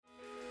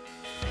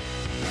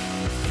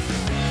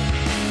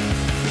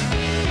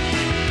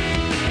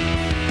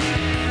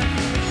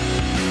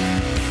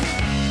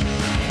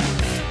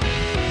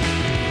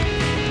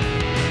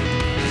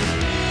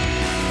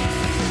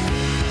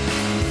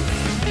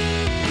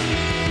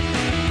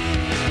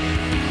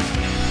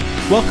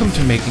Welcome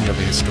to Making of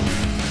a Historian,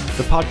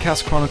 the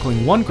podcast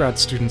chronicling one grad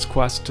student's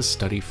quest to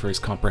study for his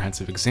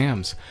comprehensive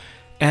exams.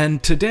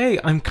 And today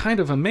I'm kind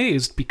of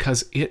amazed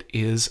because it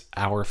is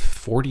our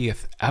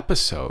 40th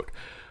episode,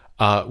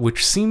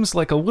 which seems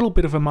like a little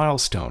bit of a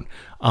milestone.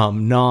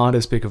 Not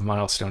as big of a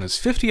milestone as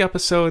 50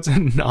 episodes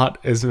and not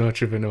as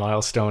much of a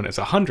milestone as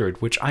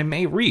 100, which I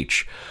may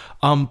reach,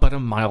 but a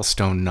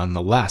milestone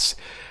nonetheless.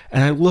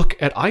 And I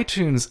look at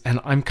iTunes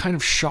and I'm kind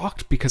of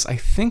shocked because I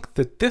think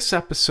that this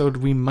episode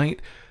we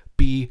might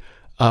be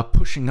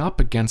pushing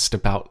up against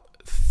about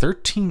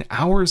 13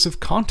 hours of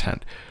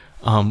content,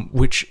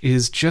 which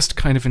is just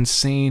kind of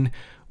insane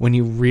when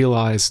you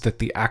realize that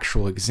the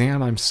actual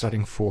exam I'm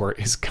studying for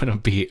is going to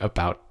be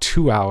about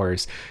 2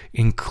 hours,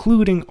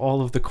 including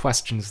all of the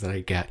questions that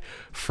I get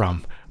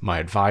from my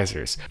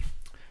advisors.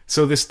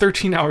 So this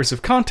 13 hours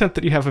of content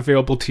that you have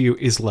available to you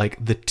is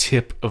like the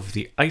tip of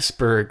the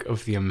iceberg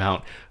of the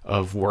amount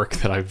of work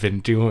that I've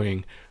been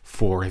doing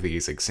for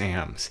these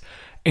exams.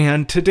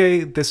 And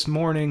today, this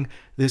morning,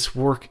 this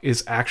work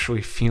is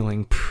actually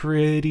feeling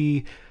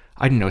pretty,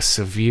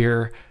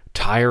 severe,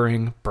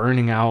 tiring,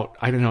 burning out.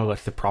 I don't know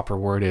what the proper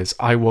word is.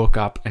 I woke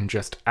up and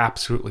just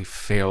absolutely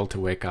failed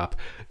to wake up.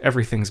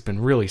 Everything's been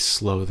really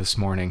slow this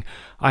morning.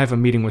 I have a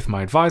meeting with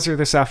my advisor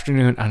this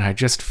afternoon, and I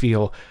just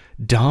feel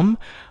dumb.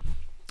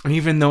 And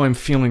even though I'm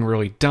feeling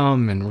really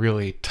dumb and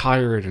really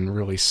tired and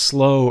really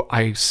slow,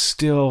 I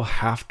still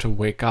have to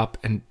wake up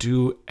and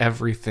do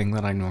everything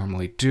that I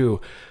normally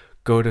do.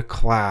 Go to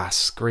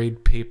class,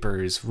 grade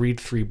papers, read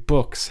 3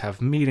 books,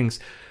 have meetings,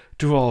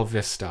 do all of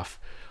this stuff.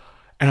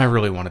 And I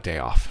really want a day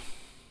off.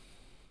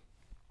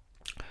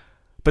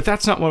 But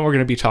that's not what we're going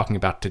to be talking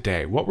about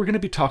today. What we're going to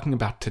be talking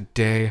about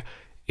today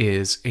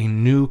is a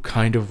new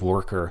kind of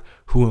worker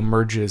who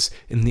emerges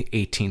in the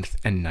 18th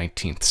and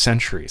 19th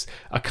centuries.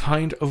 A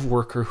kind of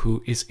worker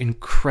who is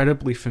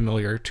incredibly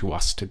familiar to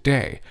us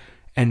today.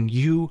 And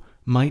you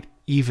might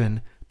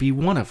even be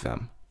one of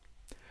them.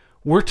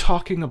 We're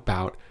talking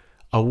about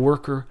a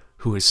worker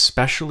who is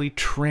specially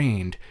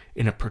trained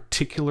in a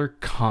particular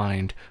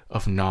kind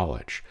of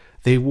knowledge.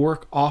 They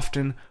work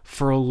often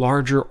for a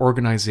larger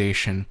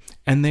organization,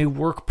 and they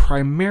work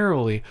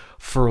primarily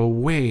for a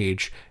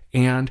wage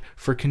and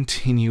for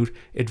continued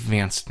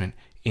advancement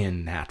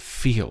in that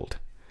field.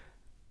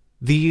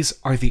 These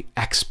are the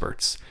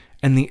experts,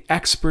 and the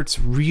experts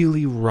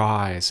really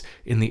rise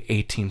in the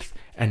 18th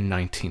and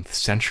 19th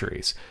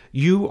centuries.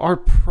 You are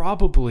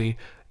probably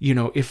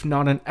if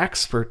not an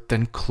expert,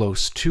 then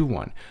close to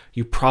one.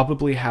 You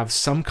probably have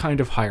some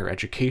kind of higher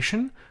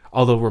education,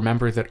 although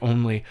remember that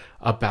only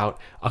about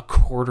a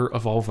quarter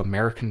of all of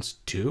Americans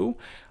do.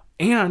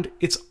 And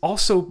it's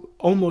also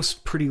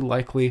almost pretty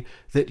likely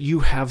that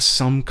you have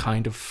some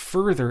kind of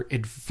further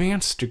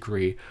advanced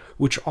degree,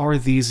 which are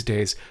these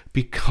days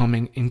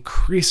becoming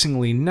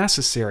increasingly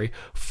necessary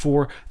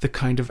for the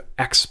kind of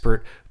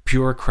expert,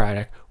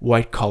 bureaucratic,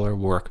 white-collar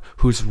work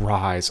whose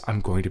rise I'm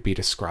going to be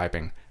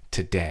describing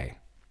today.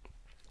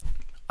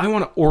 I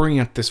want to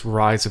orient this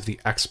rise of the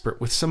expert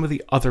with some of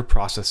the other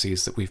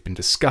processes that we've been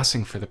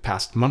discussing for the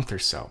past month or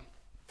so.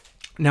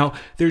 Now,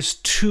 there's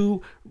 2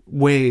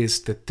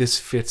 ways that this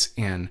fits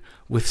in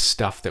with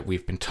stuff that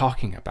we've been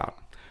talking about.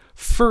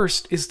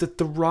 First is that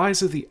the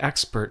rise of the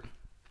expert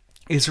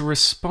is a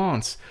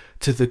response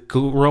to the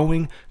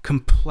growing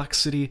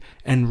complexity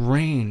and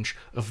range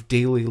of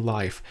daily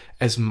life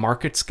as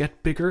markets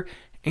get bigger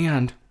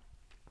and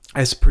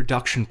as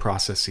production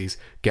processes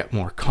get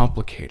more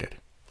complicated.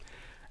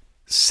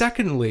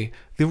 Secondly,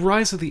 the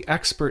rise of the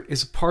expert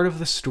is a part of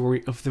the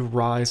story of the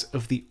rise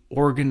of the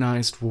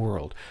organized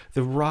world,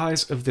 the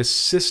rise of this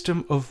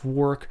system of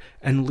work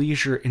and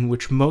leisure in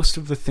which most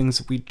of the things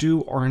that we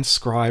do are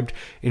inscribed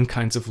in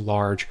kinds of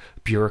large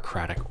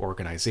bureaucratic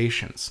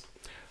organizations.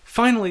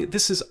 Finally,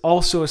 this is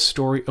also a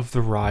story of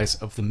the rise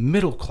of the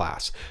middle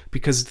class,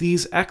 because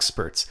these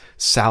experts,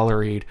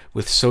 salaried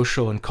with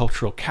social and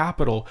cultural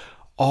capital,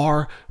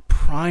 are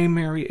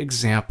primary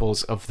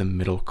examples of the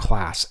middle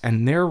class,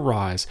 and their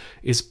rise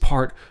is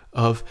part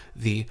of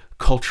the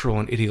cultural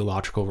and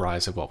ideological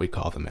rise of what we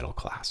call the middle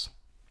class.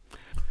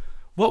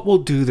 What we'll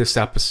do this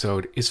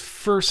episode is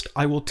first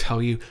I will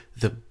tell you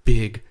the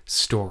big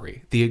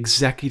story, the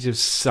executive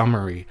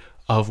summary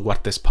of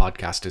what this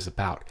podcast is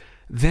about.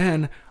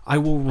 Then I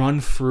will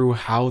run through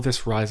how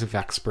this rise of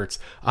experts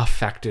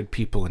affected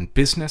people in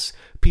business,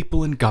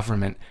 people in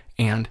government,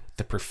 and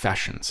the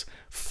professions.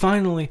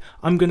 Finally,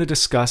 I'm going to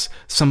discuss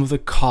some of the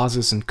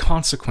causes and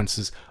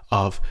consequences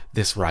of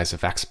this rise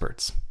of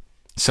experts.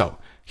 So,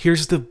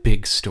 here's the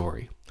big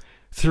story.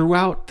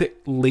 Throughout the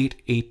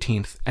late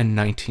 18th and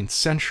 19th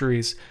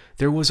centuries,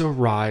 there was a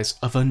rise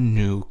of a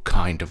new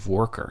kind of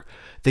worker.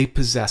 They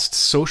possessed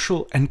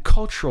social and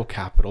cultural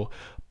capital,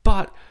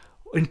 but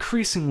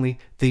increasingly,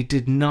 they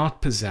did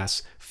not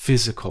possess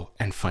physical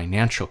and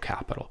financial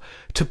capital.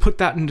 To put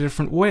that in a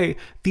different way,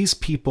 these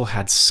people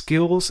had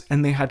skills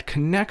and they had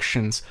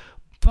connections,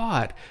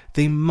 but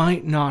they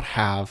might not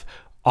have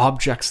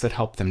objects that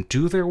help them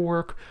do their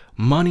work,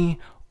 money,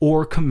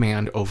 or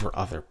command over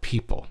other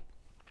people.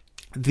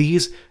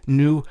 These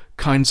new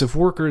kinds of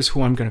workers,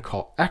 who I'm going to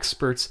call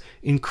experts,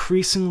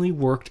 increasingly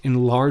worked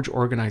in large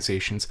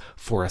organizations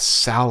for a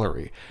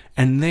salary.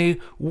 And they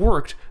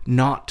worked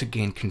not to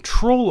gain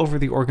control over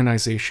the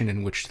organization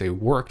in which they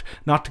worked,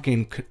 not to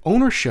gain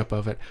ownership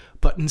of it,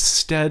 but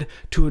instead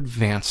to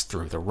advance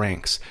through the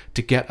ranks,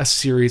 to get a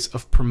series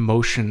of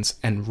promotions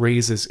and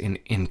raises in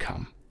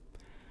income.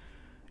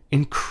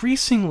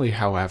 Increasingly,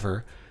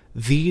 however,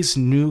 these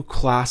new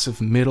class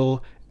of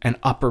middle and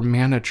upper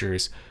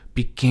managers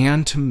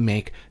began to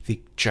make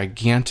the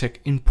gigantic,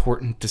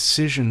 important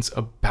decisions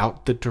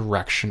about the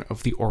direction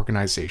of the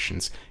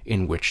organizations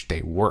in which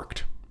they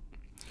worked.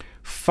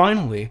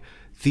 Finally,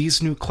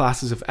 these new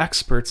classes of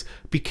experts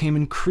became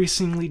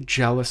increasingly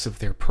jealous of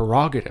their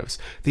prerogatives.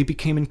 They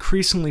became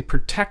increasingly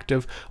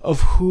protective of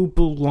who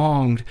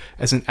belonged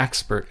as an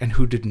expert and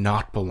who did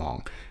not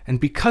belong. And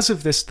because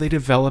of this, they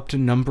developed a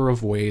number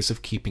of ways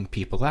of keeping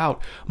people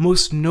out,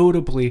 most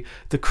notably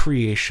the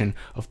creation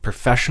of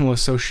professional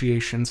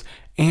associations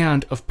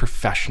and of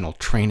professional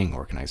training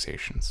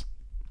organizations.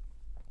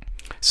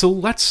 So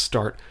let's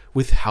start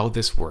with how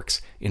this works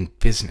in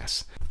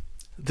business.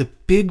 The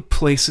big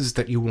places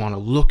that you want to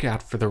look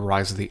at for the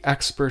rise of the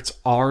experts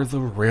are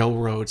the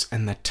railroads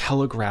and the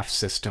telegraph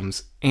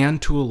systems,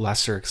 and to a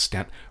lesser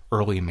extent,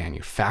 early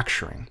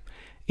manufacturing.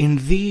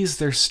 In these,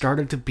 there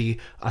started to be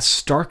a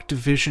stark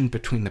division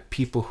between the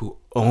people who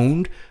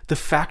owned the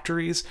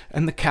factories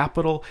and the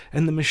capital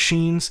and the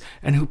machines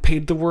and who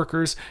paid the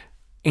workers,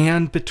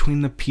 and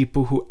between the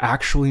people who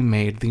actually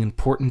made the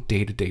important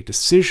day-to-day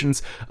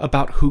decisions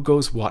about who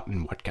goes what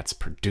and what gets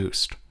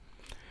produced.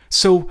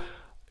 So,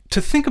 to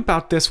think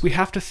about this, we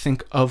have to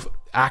think of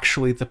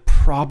actually the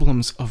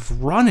problems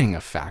of running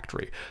a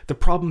factory, the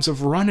problems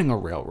of running a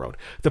railroad,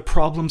 the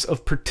problems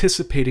of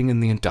participating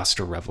in the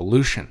Industrial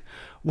Revolution.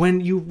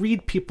 When you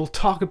read people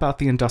talk about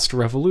the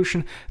Industrial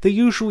Revolution, they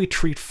usually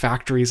treat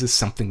factories as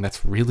something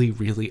that's really,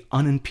 really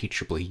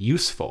unimpeachably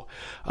useful.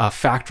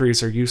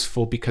 Factories are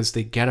useful because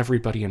they get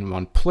everybody in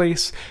one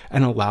place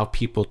and allow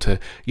people to,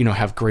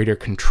 have greater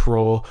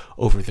control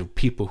over the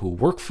people who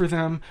work for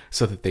them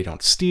so that they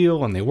don't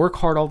steal and they work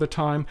hard all the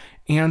time.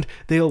 And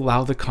they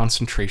allow the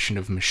concentration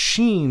of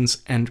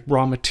machines and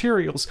raw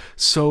materials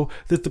so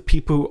that the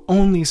people who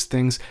own these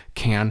things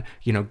can,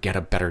 get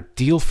a better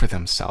deal for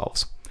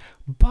themselves.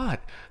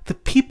 But the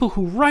people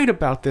who write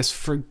about this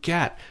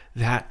forget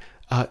that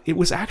it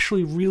was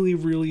actually really,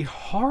 really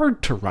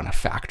hard to run a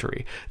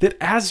factory. That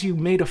as you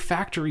made a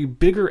factory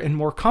bigger and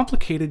more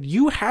complicated,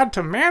 you had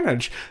to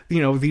manage,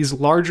 these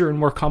larger and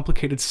more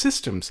complicated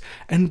systems.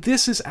 And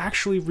this is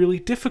actually really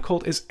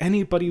difficult, as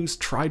anybody who's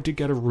tried to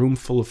get a room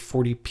full of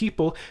 40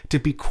 people to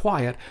be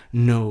quiet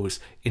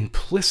knows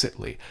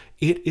implicitly.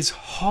 It is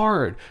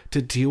hard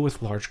to deal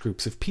with large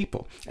groups of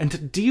people. And to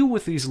deal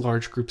with these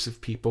large groups of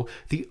people,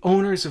 the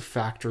owners of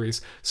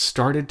factories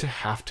started to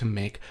have to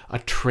make a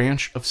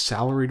tranche of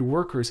salaried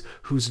workers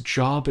whose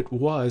job it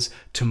was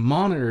to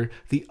monitor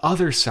the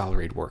other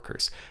salaried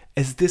workers.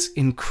 As this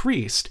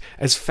increased,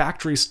 as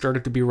factories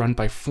started to be run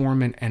by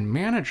foremen and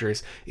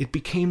managers, it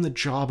became the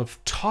job of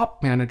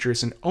top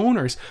managers and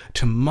owners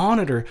to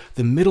monitor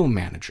the middle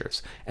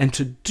managers. And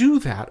to do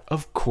that,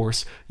 of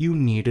course, you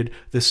needed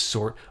the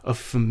sort of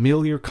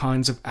familiar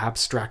kinds of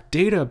abstract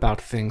data about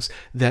things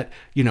that,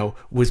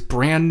 was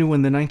brand new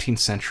in the 19th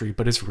century,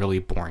 but is really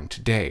boring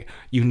today.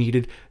 You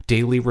needed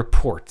daily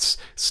reports,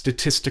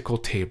 statistical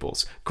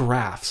tables,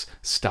 graphs,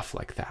 stuff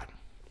like that.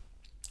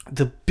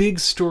 The big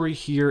story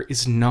here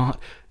is not,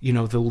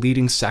 the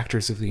leading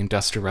sectors of the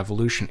Industrial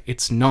Revolution.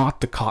 It's not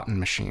the cotton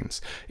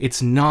machines.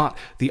 It's not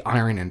the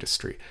iron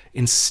industry.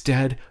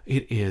 Instead,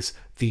 it is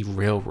the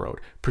railroad,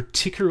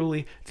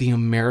 particularly the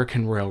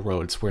American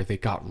railroads, where they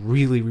got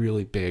really,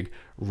 really big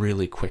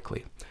really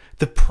quickly.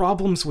 The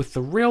problems with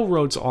the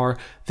railroads are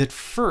that,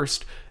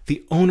 first,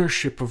 the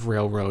ownership of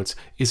railroads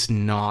is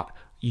not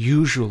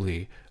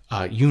usually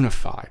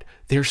unified.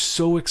 They're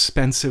so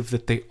expensive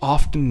that they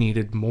often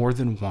needed more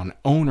than one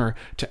owner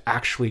to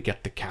actually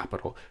get the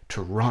capital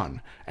to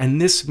run. And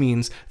this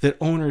means that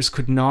owners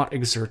could not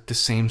exert the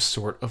same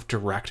sort of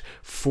direct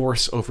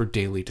force over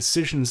daily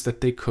decisions that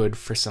they could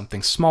for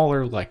something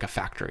smaller like a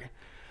factory.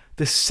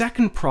 The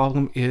second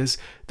problem is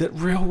that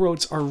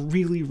railroads are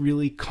really,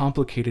 really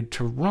complicated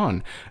to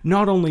run.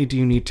 Not only do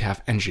you need to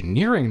have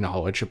engineering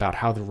knowledge about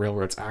how the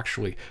railroads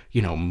actually,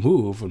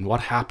 move and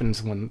what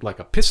happens when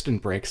a piston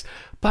breaks,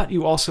 but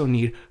you also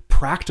need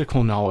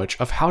practical knowledge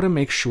of how to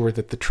make sure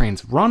that the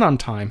trains run on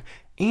time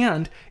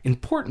and,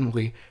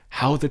 importantly,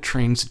 how the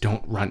trains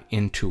don't run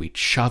into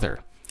each other.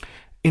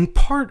 In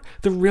part,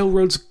 the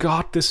railroads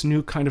got this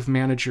new kind of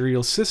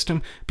managerial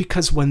system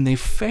because when they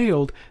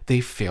failed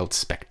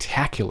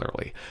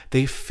spectacularly.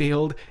 They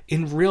failed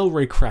in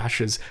railway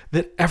crashes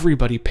that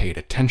everybody paid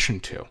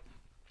attention to.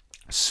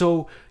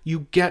 So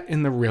you get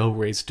in the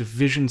railways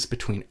divisions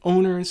between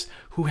owners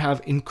who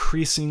have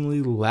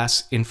increasingly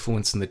less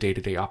influence in the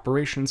day-to-day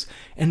operations,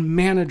 and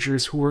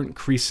managers who are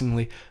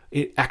increasingly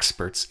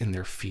experts in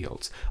their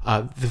fields.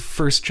 The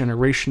first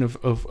generation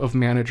of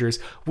managers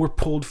were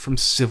pulled from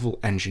civil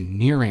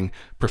engineering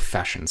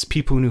professions,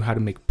 people who knew how to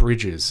make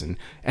bridges and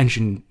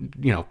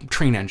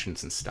train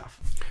engines and stuff.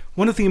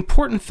 One of the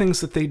important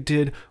things that they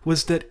did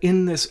was that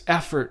in this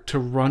effort to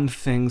run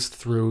things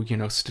through,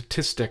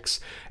 statistics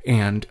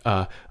and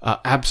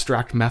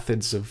abstract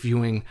methods of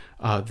viewing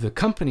the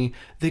company,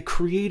 they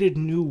created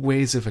new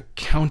ways of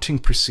accounting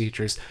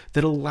procedures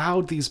that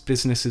allowed these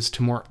businesses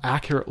to more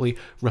accurately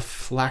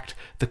reflect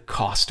the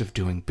cost of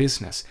doing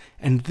business.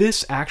 And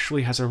this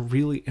actually has a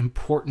really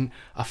important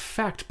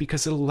effect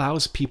because it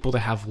allows people to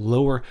have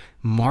lower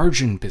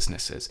margin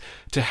businesses,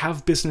 to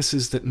have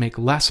businesses that make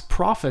less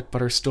profit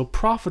but are still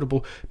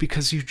profitable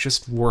because you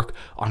just work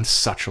on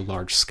such a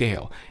large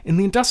scale. In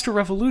the Industrial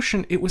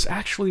Revolution, it was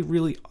actually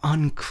really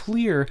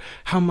unclear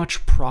how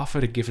much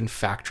profit a given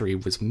factory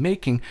was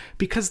making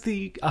because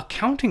the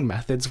accounting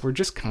methods were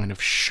just kind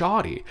of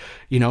shoddy,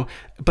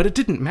 but it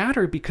didn't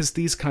matter because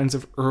these kinds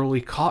of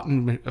early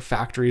cotton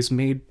factories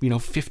made,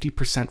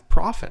 50%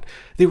 profit.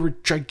 They were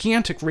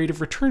gigantic rate of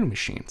return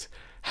machines.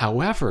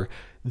 However,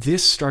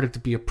 this started to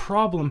be a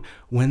problem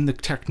when the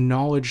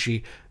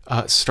technology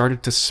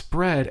started to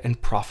spread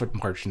and profit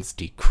margins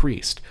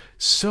decreased.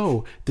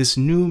 So this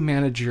new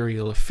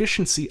managerial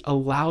efficiency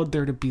allowed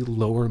there to be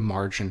lower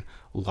margin,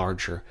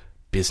 larger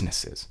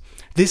businesses.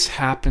 This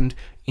happened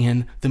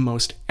in the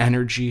most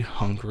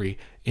energy-hungry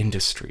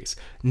industries,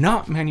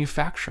 not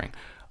manufacturing.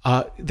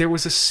 There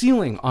was a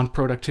ceiling on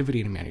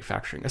productivity in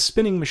manufacturing. A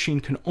spinning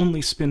machine can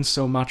only spin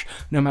so much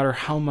no matter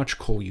how much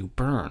coal you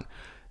burn.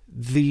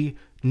 The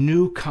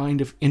new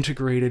kind of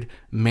integrated,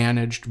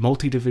 managed,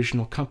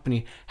 multi-divisional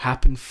company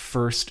happened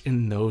first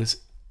in those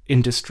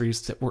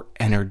industries that were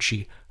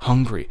energy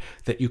hungry,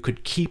 that you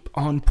could keep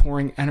on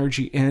pouring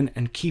energy in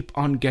and keep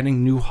on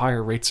getting new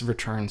higher rates of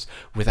returns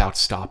without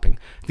stopping.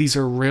 These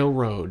are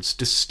railroads,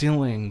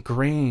 distilling,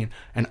 grain,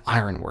 and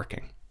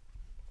ironworking.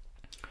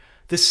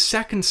 The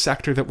second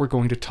sector that we're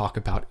going to talk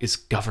about is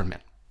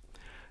government.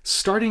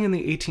 Starting in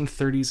the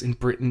 1830s in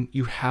Britain,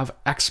 you have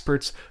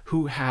experts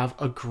who have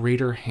a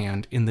greater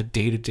hand in the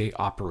day-to-day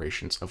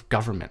operations of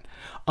government.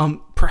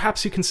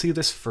 Perhaps you can see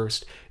this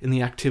first in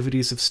the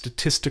activities of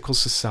statistical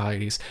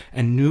societies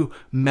and new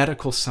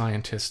medical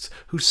scientists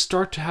who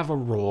start to have a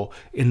role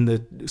in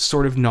the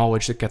sort of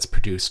knowledge that gets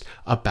produced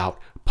about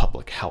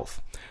public health.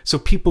 So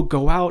people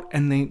go out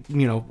and they,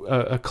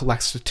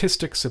 collect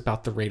statistics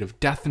about the rate of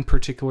death in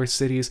particular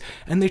cities,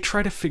 and they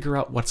try to figure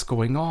out what's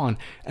going on.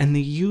 And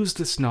they use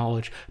this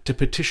knowledge to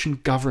petition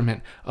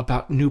government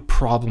about new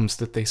problems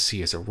that they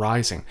see as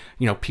arising.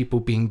 People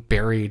being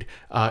buried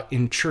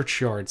in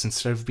churchyards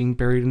instead of being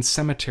buried in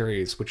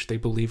cemeteries, which they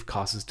believe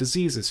causes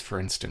diseases, for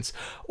instance.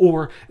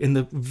 Or in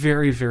the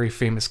very, very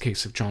famous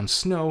case of John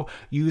Snow,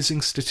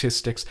 using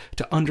statistics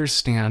to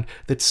understand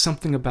that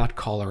something about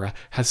cholera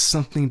has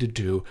something to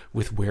do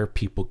with where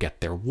people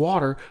get their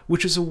water,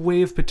 which is a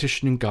way of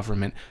petitioning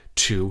government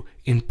to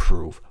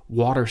improve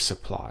water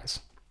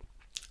supplies.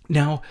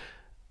 Now,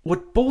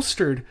 what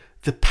bolstered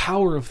the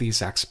power of these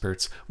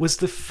experts was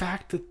the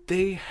fact that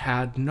they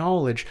had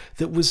knowledge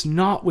that was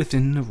not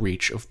within the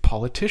reach of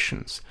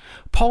politicians.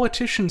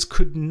 Politicians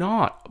could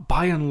not,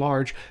 by and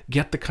large,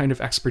 get the kind of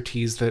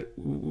expertise that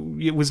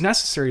it was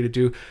necessary to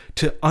do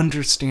to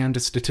understand a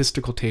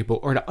statistical table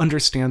or to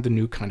understand the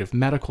new kind of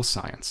medical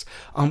science.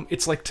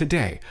 It's like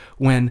today,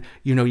 when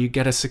you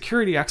get a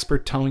security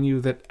expert telling you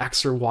that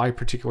X or Y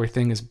particular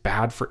thing is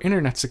bad for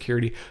internet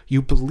security,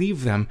 you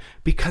believe them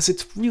because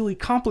it's really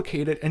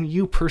complicated and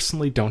you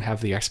personally don't have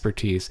the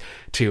expertise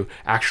to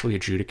actually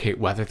adjudicate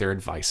whether their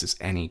advice is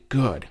any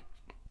good.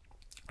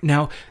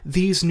 Now,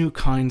 these new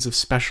kinds of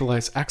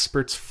specialized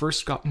experts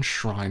first got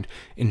enshrined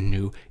in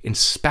new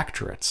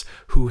inspectorates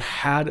who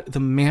had the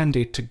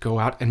mandate to go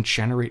out and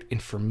generate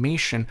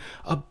information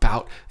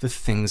about the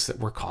things that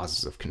were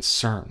causes of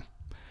concern.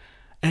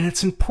 And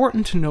it's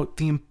important to note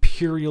the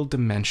imperial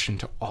dimension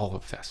to all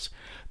of this.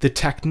 The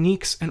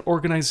techniques and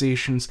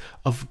organizations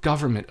of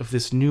government, of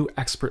this new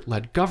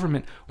expert-led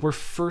government, were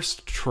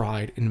first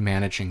tried in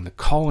managing the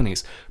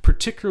colonies,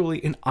 particularly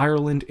in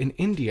Ireland and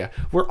India,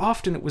 where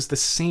often it was the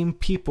same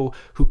people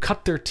who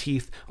cut their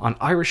teeth on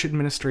Irish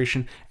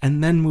administration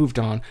and then moved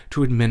on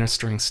to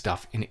administering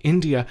stuff in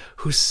India,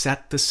 who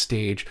set the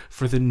stage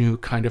for the new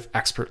kind of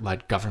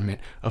expert-led government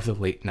of the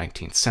late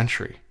 19th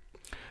century.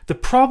 The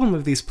problem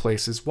of these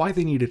places, why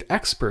they needed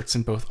experts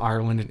in both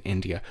Ireland and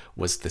India,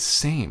 was the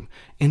same.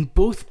 In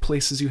both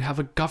places, you have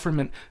a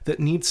government that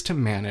needs to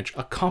manage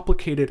a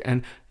complicated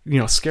and,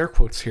 scare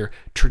quotes here,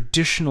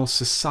 traditional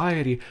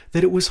society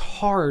that it was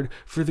hard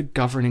for the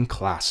governing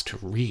class to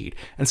read.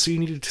 And so you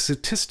needed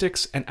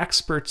statistics and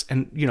experts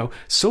and,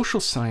 social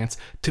science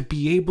to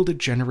be able to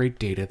generate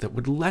data that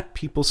would let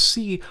people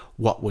see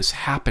what was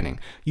happening.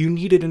 You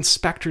needed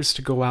inspectors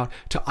to go out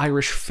to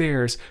Irish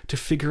fairs to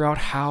figure out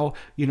how,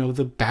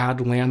 the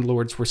bad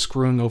landlords were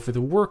screwing over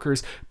the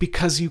workers,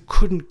 because you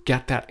couldn't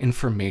get that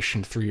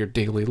information through your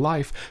daily daily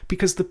life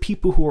because the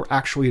people who were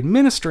actually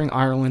administering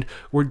Ireland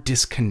were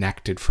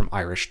disconnected from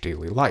Irish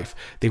daily life.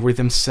 They were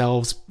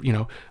themselves,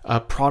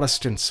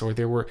 Protestants, or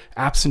they were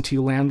absentee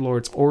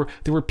landlords, or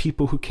there were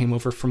people who came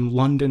over from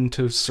London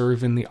to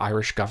serve in the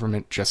Irish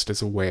government just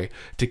as a way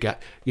to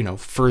get,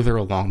 further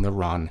along the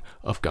run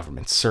of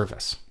government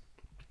service.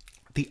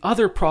 The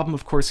other problem,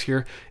 of course,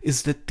 here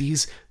is that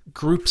these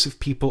groups of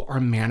people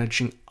are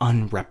managing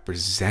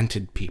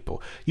unrepresented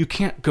people. You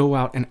can't go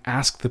out and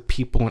ask the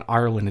people in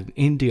Ireland and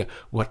India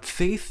what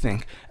they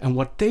think and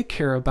what they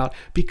care about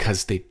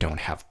because they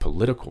don't have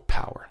political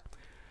power.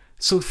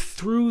 So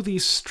through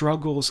these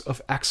struggles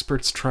of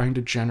experts trying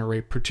to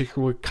generate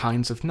particular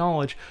kinds of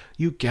knowledge,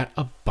 you get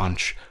a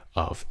bunch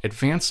of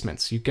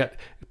advancements. You get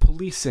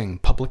policing,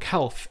 public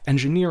health,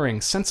 engineering,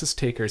 census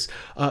takers,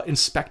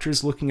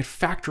 inspectors looking at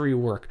factory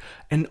work,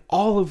 and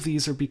all of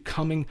these are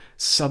becoming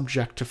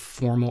subject to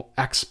formal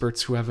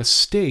experts who have a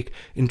stake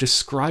in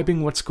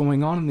describing what's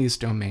going on in these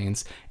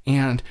domains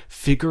and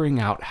figuring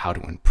out how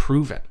to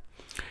improve it.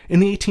 In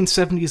the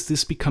 1870s,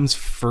 this becomes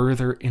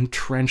further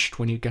entrenched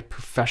when you get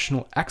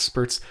professional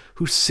experts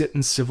who sit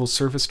in civil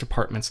service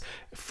departments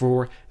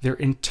for their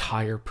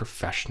entire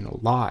professional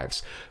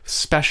lives.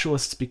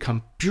 Specialists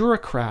become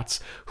bureaucrats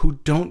who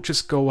don't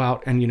just go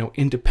out and,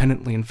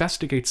 independently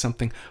investigate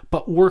something,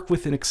 but work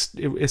within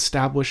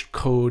established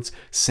codes,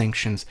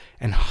 sanctions,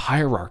 and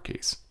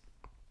hierarchies.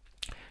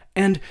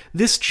 And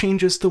this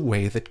changes the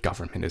way that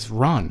government is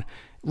run.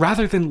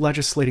 Rather than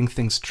legislating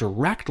things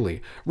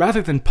directly,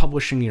 rather than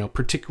publishing,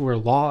 particular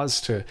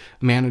laws to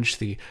manage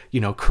the,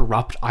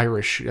 corrupt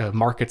Irish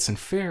markets and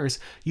fairs,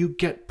 you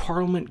get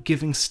Parliament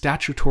giving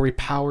statutory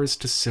powers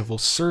to civil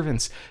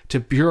servants, to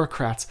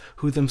bureaucrats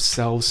who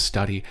themselves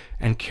study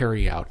and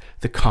carry out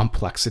the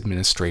complex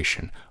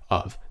administration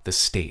of the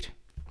state.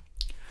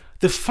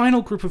 The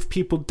final group of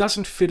people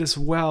doesn't fit as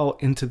well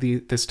into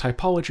this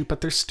typology,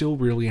 but they're still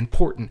really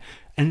important,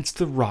 and it's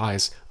the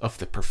rise of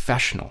the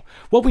professional.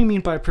 What we mean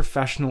by a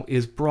professional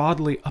is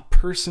broadly a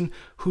person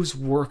whose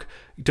work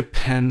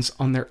depends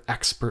on their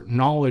expert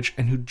knowledge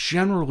and who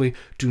generally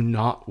do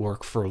not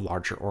work for a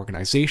larger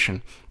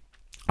organization.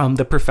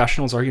 The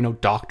professionals are,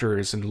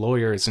 doctors and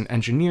lawyers and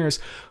engineers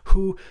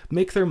who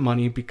make their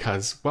money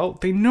because,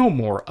 they know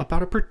more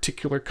about a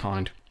particular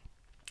kind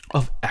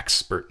of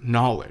expert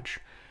knowledge.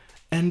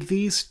 And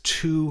these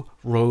two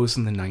rose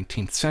in the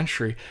 19th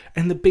century,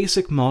 and the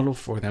basic model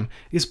for them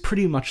is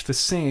pretty much the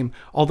same,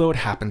 although it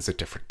happens at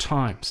different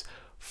times.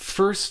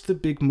 First, the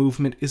big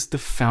movement is the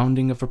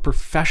founding of a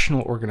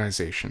professional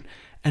organization,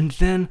 and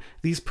then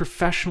these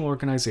professional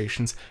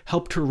organizations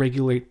help to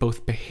regulate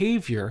both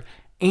behavior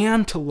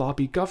and to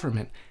lobby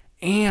government,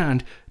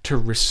 and to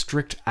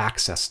restrict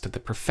access to the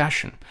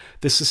profession.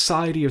 The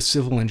Society of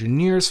Civil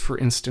Engineers, for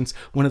instance,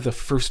 one of the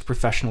first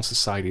professional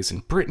societies in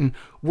Britain,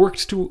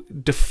 worked to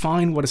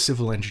define what a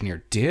civil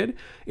engineer did.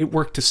 It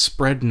worked to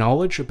spread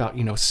knowledge about,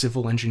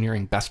 civil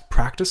engineering best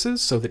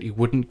practices so that you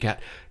wouldn't get,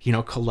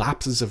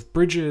 collapses of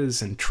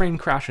bridges and train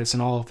crashes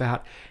and all of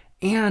that.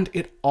 And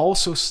it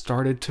also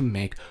started to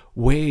make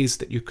ways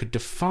that you could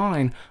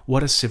define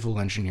what a civil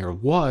engineer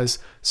was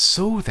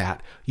so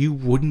that you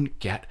wouldn't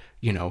get,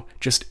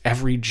 just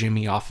every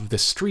Jimmy off of the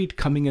street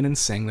coming in and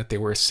saying that they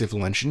were a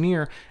civil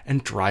engineer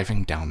and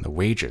driving down the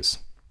wages.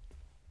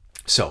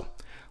 So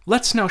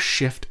let's now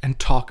shift and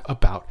talk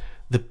about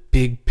the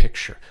big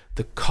picture,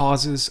 the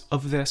causes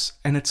of this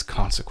and its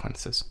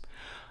consequences.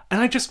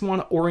 And I just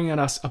want to orient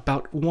us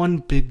about one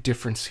big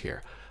difference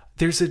here.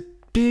 There's a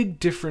big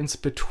difference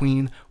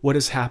between what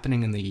is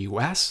happening in the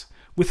US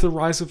with the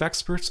rise of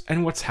experts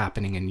and what's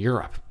happening in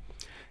Europe.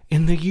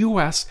 In the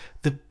US,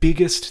 the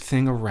biggest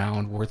thing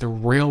around were the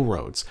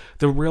railroads.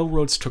 The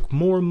railroads took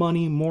more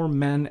money, more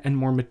men, and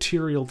more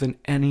material than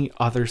any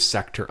other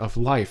sector of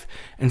life.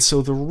 And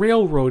so the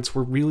railroads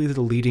were really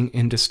the leading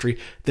industry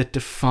that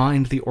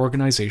defined the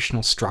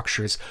organizational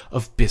structures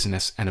of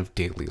business and of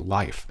daily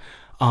life.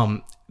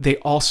 They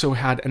also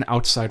had an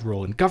outside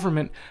role in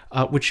government,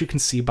 which you can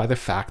see by the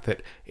fact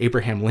that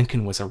Abraham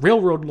Lincoln was a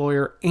railroad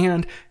lawyer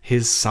and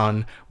his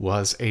son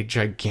was a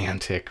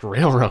gigantic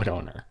railroad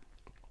owner.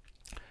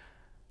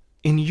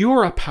 In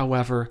Europe,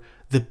 however,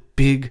 the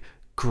big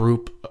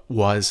group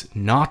was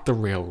not the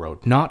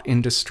railroad, not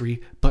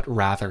industry, but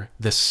rather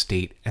the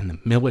state and the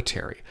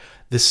military.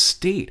 The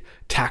state,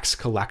 tax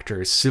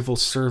collectors, civil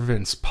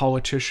servants,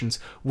 politicians,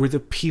 were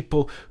the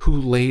people who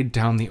laid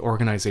down the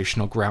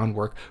organizational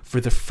groundwork for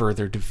the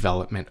further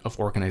development of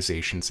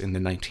organizations in the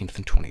 19th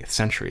and 20th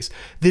centuries.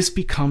 This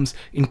becomes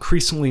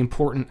increasingly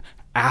important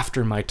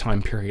after my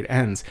time period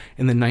ends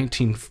in the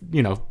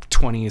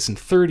 1920s and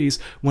 30s,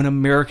 when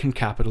American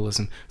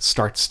capitalism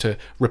starts to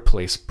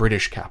replace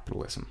British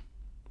capitalism.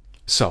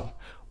 So,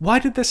 why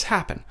did this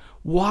happen?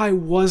 Why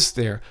was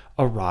there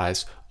a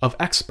rise of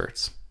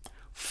experts?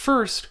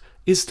 First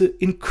is the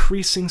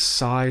increasing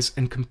size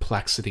and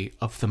complexity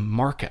of the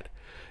market.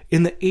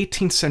 In the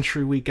 18th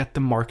century, we get the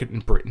market in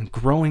Britain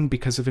growing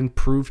because of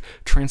improved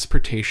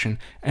transportation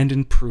and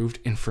improved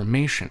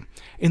information.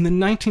 In the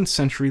 19th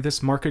century,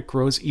 this market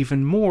grows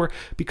even more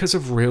because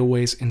of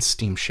railways and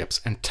steamships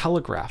and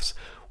telegraphs.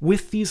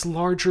 With these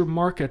larger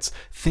markets,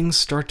 things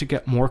start to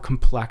get more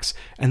complex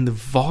and the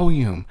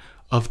volume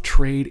of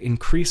trade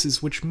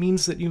increases, which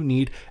means that you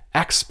need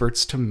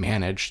experts to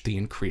manage the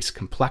increased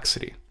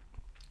complexity.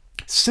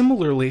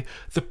 Similarly,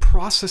 the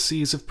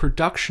processes of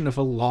production of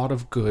a lot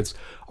of goods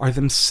are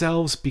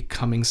themselves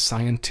becoming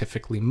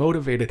scientifically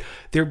motivated.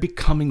 They're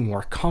becoming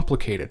more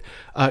complicated.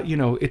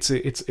 It's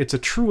a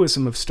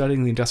truism of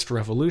studying the Industrial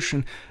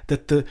Revolution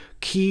that the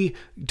key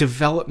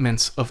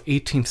developments of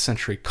 18th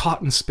century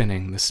cotton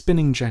spinning, the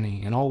spinning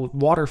jenny, and all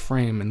water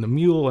frame, and the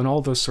mule, and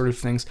all those sort of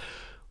things,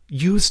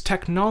 use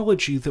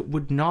technology that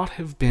would not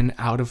have been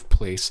out of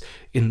place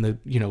in the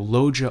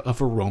loggia of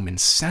a Roman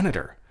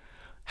senator.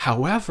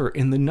 However,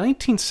 in the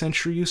 19th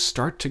century, you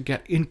start to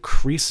get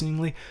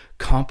increasingly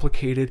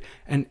complicated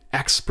and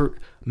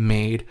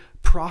expert-made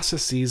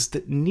processes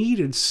that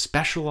needed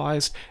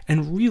specialized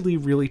and really,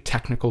 really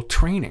technical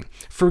training.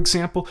 For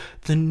example,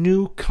 the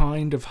new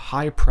kind of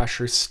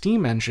high-pressure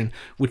steam engine,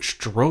 which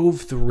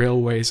drove the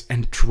railways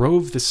and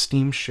drove the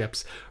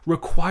steamships,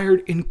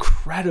 required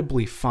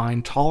incredibly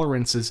fine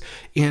tolerances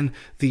in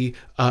the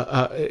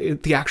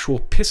actual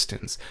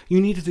pistons.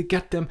 You needed to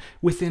get them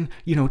within,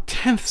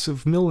 tenths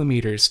of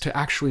millimeters to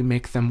actually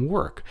make them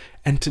work.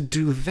 And to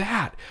do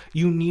that,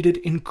 you needed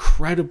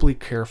incredibly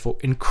careful,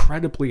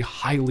 incredibly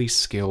highly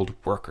skilled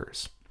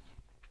workers,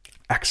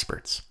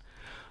 experts.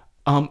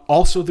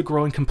 Also, the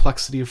growing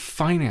complexity of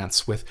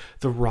finance with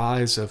the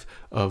rise of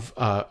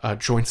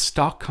joint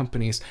stock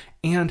companies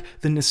and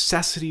the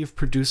necessity of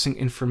producing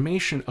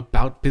information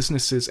about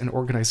businesses and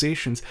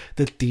organizations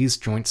that these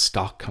joint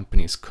stock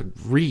companies could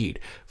read.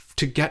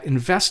 To get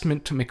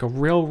investment to make a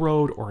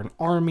railroad or an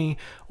army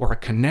or a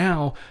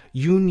canal,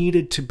 you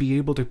needed to be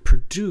able to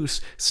produce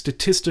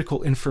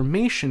statistical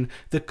information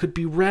that could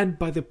be read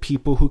by the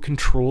people who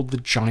controlled the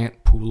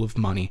giant pool of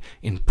money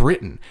in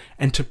Britain.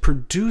 And to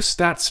produce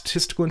that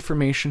statistical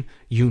information,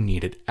 you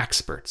needed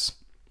experts.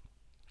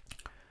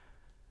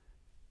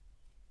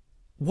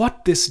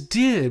 What this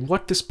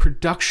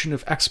production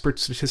of expert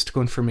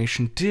statistical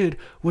information did,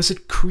 was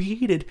it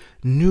created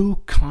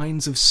new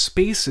kinds of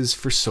spaces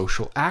for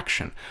social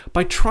action.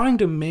 By trying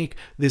to make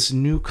this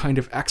new kind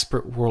of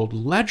expert world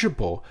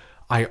legible,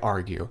 I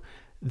argue,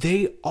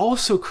 they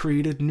also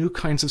created new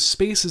kinds of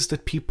spaces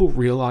that people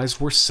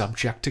realized were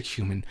subject to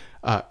human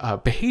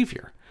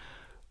behavior.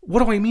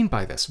 What do I mean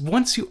by this?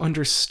 Once you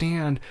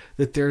understand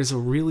that there is a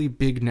really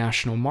big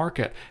national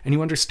market, and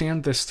you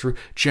understand this through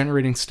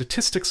generating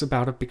statistics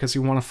about it because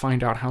you want to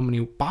find out how many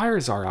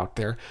buyers are out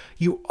there,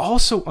 you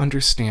also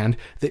understand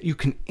that you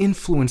can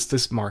influence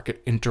this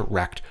market in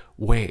direct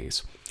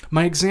ways.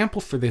 My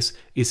example for this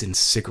is in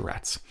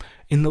cigarettes.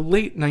 In the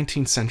late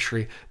 19th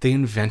century, they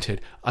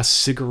invented a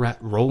cigarette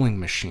rolling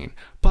machine,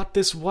 but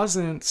this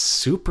wasn't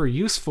super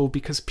useful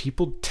because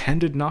people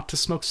tended not to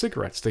smoke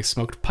cigarettes. They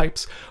smoked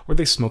pipes or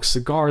they smoked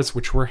cigars,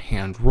 which were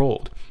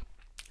hand-rolled.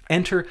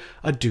 Enter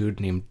a dude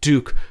named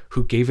Duke,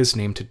 who gave his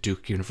name to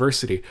Duke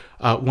University,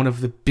 one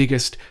of the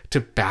biggest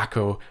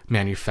tobacco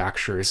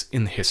manufacturers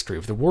in the history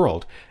of the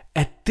world.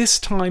 At this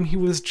time, he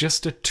was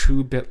just a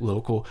 2-bit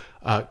local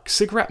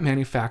cigarette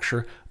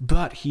manufacturer,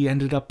 but he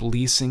ended up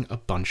leasing a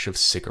bunch of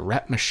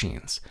cigarette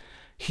machines.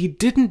 He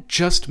didn't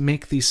just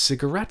make these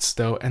cigarettes,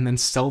 though, and then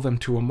sell them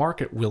to a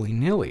market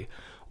willy-nilly.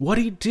 What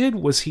he did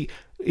was he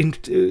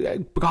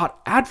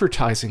got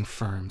advertising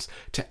firms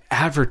to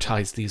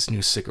advertise these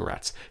new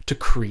cigarettes, to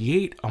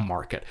create a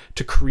market,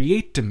 to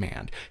create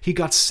demand. He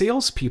got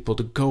salespeople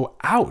to go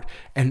out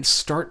and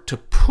start to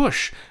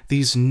push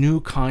these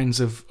new kinds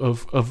of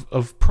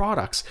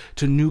products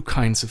to new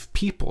kinds of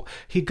people.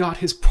 He got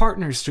his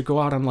partners to go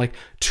out on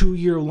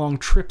 2-year-long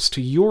trips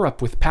to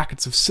Europe with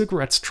packets of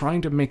cigarettes,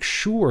 trying to make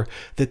sure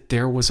that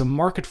there was a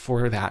market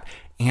for that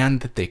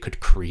and that they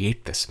could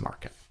create this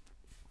market.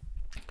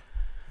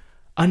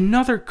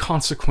 Another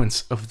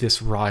consequence of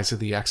this rise of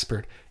the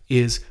expert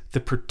is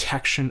the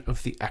protection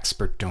of the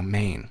expert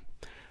domain.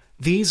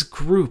 These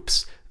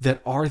groups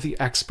that are the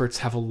experts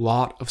have a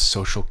lot of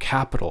social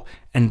capital,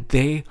 and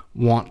they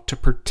want to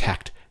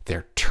protect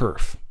their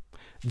turf.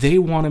 They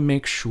want to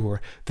make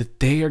sure that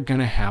they are going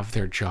to have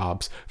their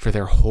jobs for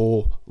their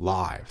whole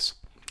lives.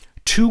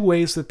 2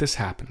 ways that this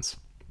happens.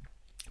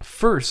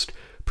 First,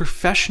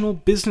 professional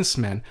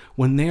businessmen,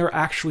 when they are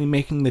actually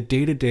making the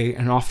day-to-day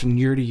and often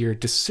year-to-year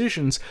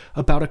decisions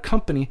about a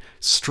company,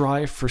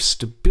 strive for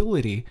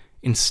stability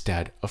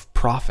instead of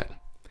profit.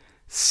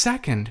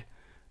 Second,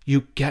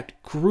 you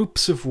get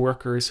groups of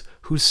workers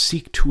who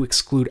seek to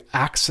exclude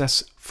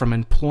access from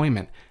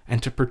employment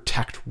and to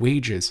protect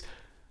wages.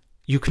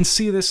 You can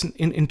see this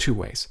in 2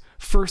 ways.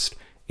 First,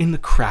 in the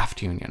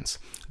craft unions.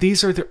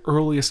 These are the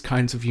earliest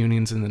kinds of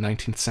unions in the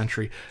 19th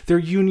century. They're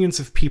unions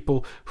of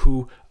people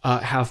who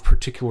have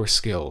particular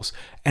skills,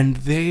 and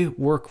they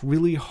work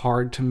really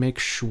hard to make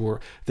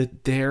sure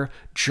that their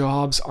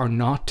jobs are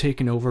not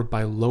taken over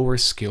by lower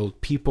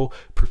skilled people,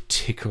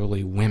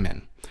 particularly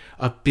women.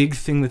 A big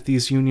thing that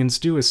these unions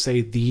do is say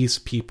these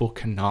people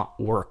cannot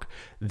work.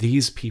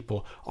 These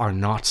people are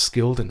not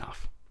skilled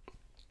enough.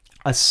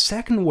 A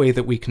second way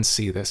that we can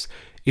see this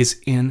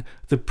is in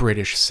the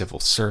British civil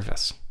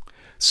service.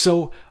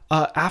 So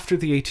after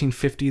the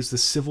 1850s, the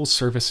civil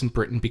service in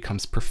Britain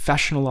becomes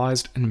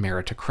professionalized and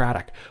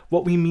meritocratic.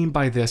 What we mean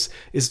by this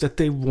is that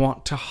they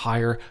want to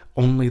hire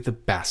only the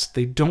best.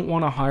 They don't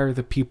want to hire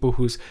the people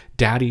whose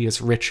daddy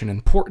is rich and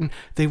important.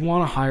 They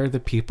want to hire the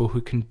people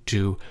who can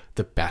do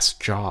the best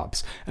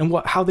jobs. And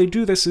how they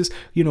do this is,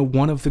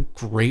 one of the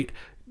great,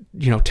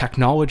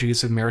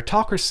 technologies of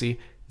meritocracy,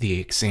 the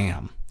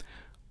exam.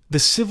 The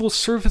civil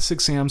service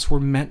exams were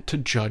meant to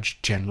judge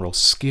general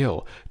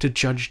skill, to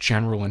judge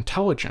general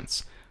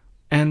intelligence.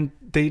 And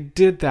they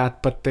did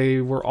that, but they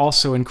were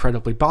also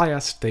incredibly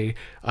biased. They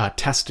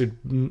tested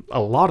a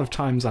lot of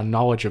times on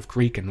knowledge of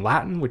Greek and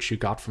Latin, which you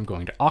got from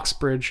going to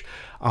Oxbridge.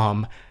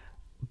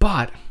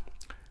 But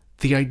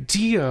the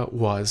idea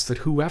was that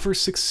whoever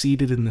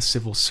succeeded in the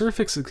civil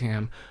service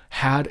exam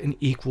had an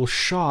equal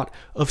shot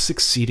of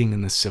succeeding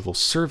in the civil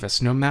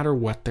service, no matter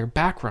what their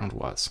background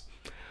was.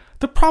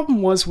 The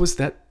problem was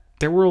that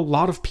there were a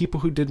lot of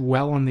people who did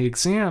well on the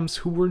exams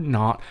who were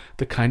not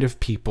the kind of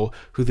people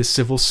who the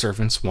civil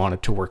servants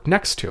wanted to work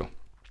next to.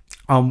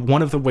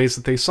 One of the ways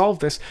that they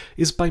solved this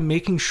is by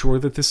making sure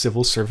that the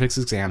civil service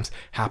exams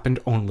happened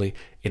only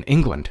in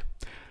England.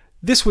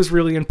 This was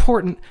really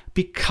important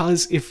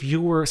because if you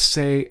were,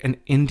 say, an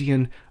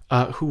Indian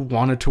who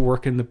wanted to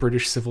work in the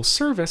British civil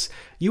service,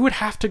 you would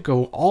have to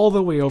go all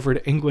the way over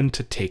to England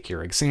to take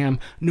your exam,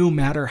 no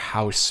matter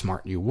how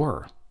smart you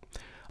were.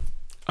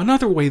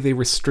 Another way they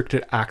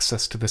restricted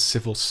access to the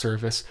civil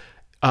service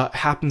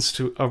happens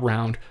to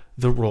around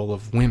the role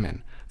of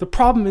women. The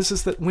problem is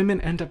that women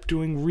end up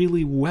doing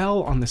really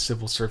well on the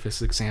civil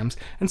service exams,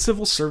 and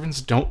civil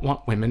servants don't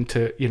want women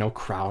to,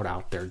 crowd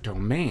out their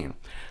domain.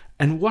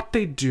 And what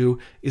they do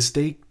is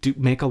they do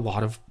make a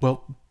lot of,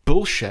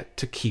 bullshit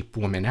to keep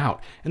women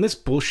out. And this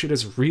bullshit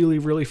is really,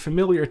 really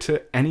familiar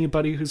to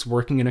anybody who's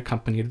working in a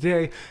company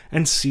today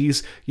and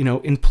sees,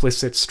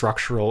 implicit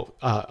structural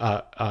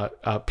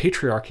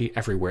patriarchy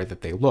everywhere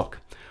that they look.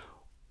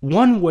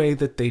 One way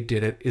that they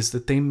did it is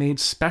that they made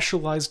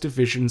specialized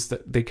divisions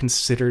that they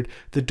considered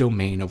the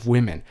domain of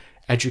women: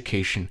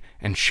 education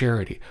and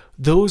charity.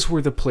 Those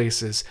were the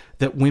places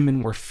that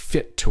women were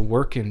fit to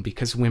work in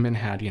because women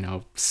had,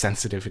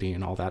 sensitivity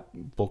and all that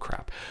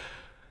bullcrap.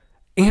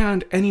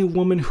 And any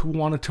woman who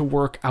wanted to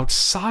work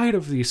outside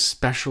of these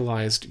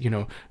specialized,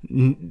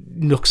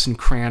 nooks and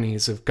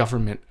crannies of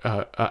government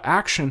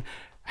action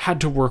had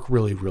to work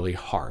really, really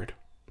hard.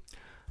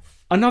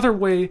 Another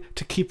way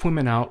to keep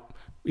women out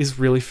is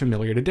really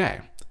familiar today.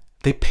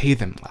 They pay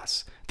them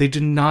less. They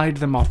denied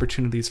them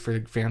opportunities for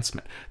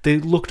advancement. They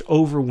looked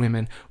over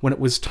women when it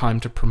was time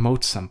to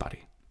promote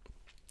somebody.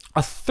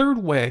 A third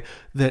way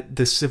that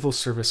the civil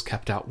service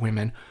kept out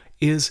women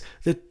is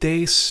that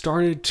they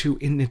started to,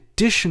 in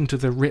addition to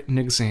the written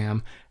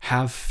exam,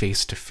 have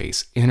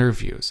face-to-face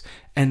interviews.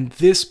 And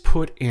this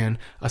put in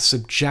a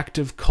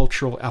subjective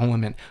cultural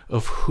element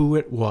of who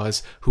it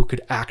was who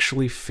could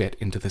actually fit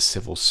into the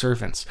civil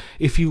servants.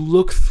 If you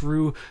look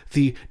through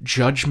the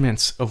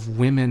judgments of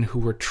women who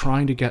were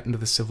trying to get into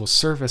the civil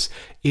service,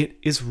 it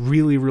is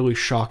really, really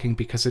shocking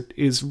because it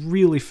is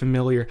really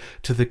familiar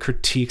to the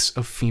critiques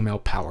of female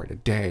power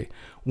today.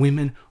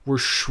 Women were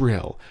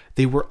shrill.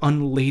 They were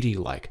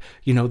unladylike.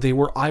 They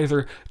were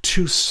either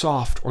too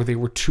soft or they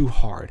were too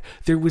hard.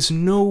 There was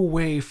no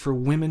way for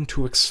women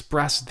to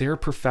express their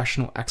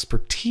professional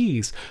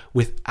expertise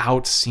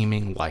without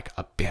seeming like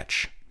a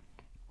bitch.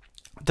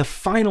 The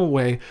final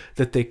way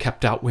that they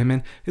kept out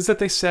women is that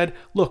they said,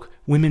 look,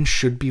 women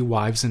should be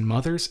wives and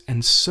mothers,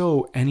 and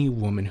so any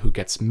woman who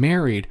gets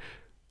married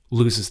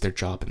loses their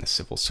job in the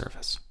civil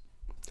service.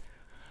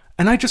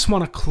 And I just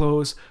want to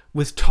close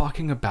with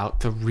talking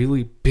about the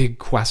really big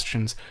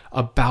questions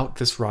about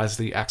this rise of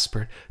the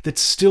expert that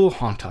still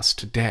haunt us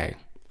today.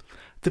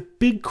 The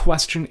big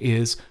question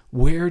is,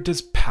 where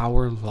does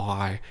power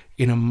lie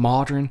in a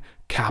modern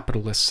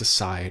capitalist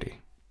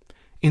society?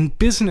 In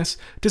business,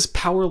 does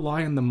power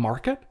lie in the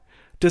market?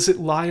 Does it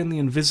lie in the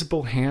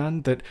invisible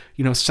hand that,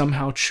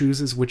 somehow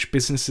chooses which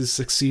businesses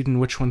succeed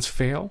and which ones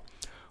fail?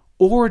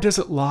 Or does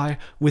it lie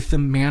with the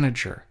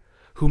manager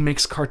who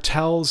makes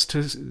cartels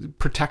to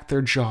protect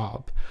their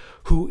job,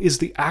 who is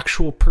the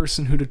actual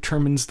person who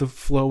determines the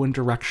flow and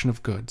direction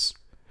of goods?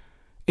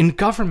 In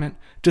government,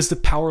 does the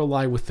power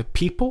lie with the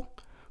people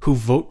who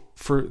vote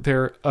for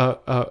their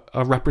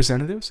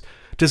representatives?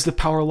 Does the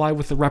power lie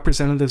with the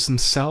representatives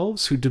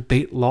themselves who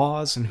debate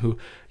laws and who,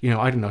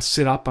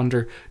 sit up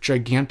under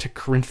gigantic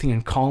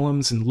Corinthian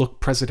columns and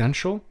look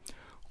presidential?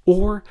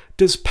 Or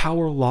does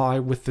power lie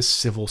with the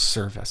civil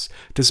service?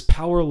 Does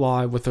power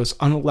lie with those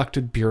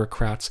unelected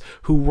bureaucrats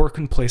who work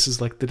in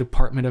places like the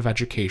Department of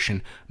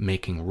Education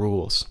making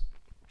rules?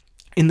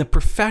 In the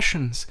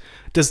professions,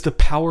 does the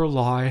power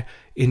lie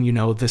in,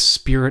 the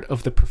spirit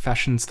of the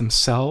professions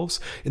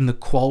themselves, in the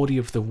quality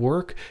of the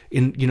work,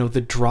 in,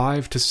 the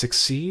drive to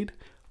succeed?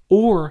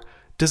 Or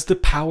does the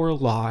power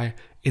lie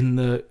in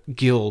the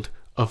guild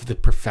of the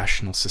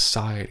professional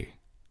society?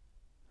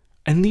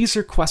 And these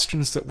are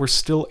questions that we're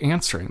still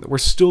answering, that we're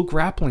still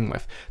grappling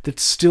with, that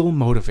still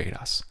motivate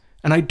us.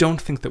 And I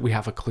don't think that we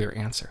have a clear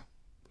answer.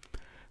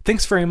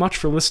 Thanks very much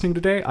for listening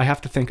today. I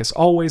have to thank, as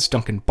always,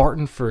 Duncan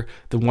Barton for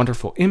the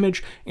wonderful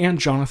image and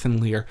Jonathan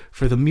Lear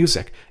for the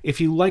music.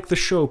 If you like the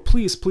show,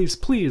 please, please,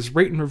 please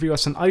rate and review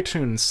us on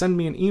iTunes. Send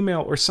me an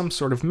email or some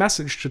sort of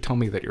message to tell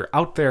me that you're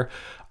out there.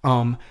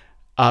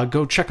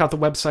 Go check out the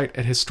website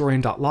at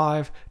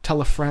historian.live, tell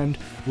a friend,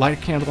 light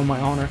a candle in my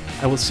honor.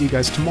 I will see you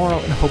guys tomorrow,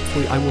 and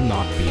hopefully I will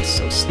not be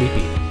so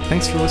sleepy.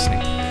 Thanks for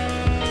listening.